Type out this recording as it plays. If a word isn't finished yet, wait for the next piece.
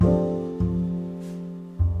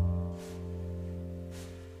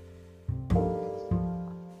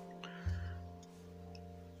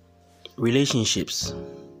Relationships,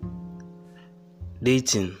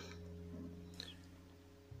 dating,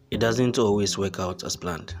 it doesn't always work out as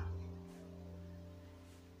planned.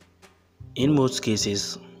 In most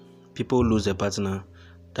cases, people lose a partner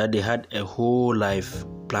that they had a whole life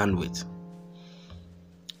planned with.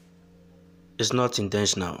 It's not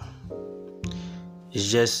intentional,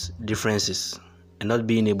 it's just differences and not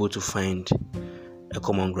being able to find a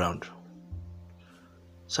common ground.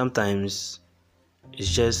 Sometimes it's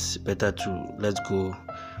just better to let go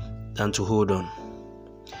than to hold on.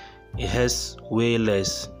 It hurts way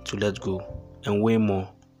less to let go and way more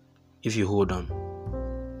if you hold on.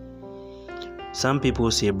 Some people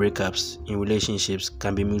say breakups in relationships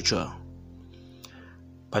can be mutual,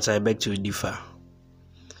 but I beg to differ.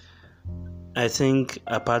 I think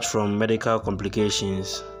apart from medical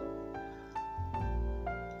complications,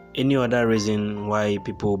 any other reason why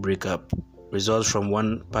people break up results from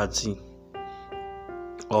one party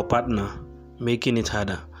or partner making it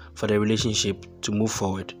harder for the relationship to move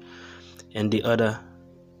forward, and the other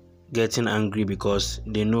getting angry because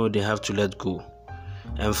they know they have to let go,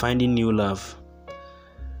 and finding new love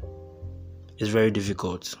is very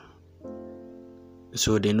difficult.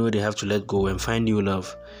 So they know they have to let go and find new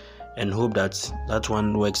love and hope that that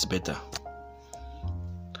one works better.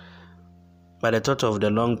 But the thought of the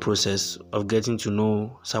long process of getting to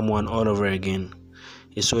know someone all over again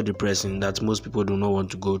is so depressing that most people do not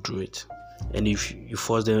want to go through it. And if you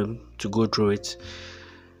force them to go through it,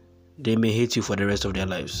 they may hate you for the rest of their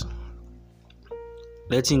lives.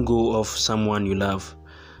 Letting go of someone you love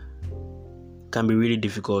can be really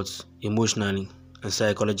difficult emotionally and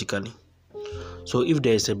psychologically. So if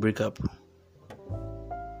there is a breakup,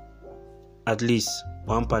 at least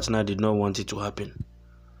one partner did not want it to happen,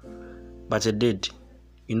 but it did.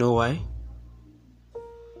 You know why?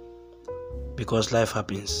 Because life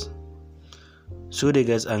happens. So they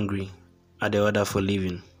get angry at the other for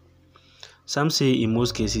leaving. Some say in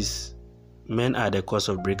most cases, men are the cause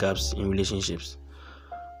of breakups in relationships.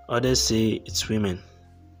 Others say it's women.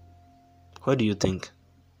 What do you think?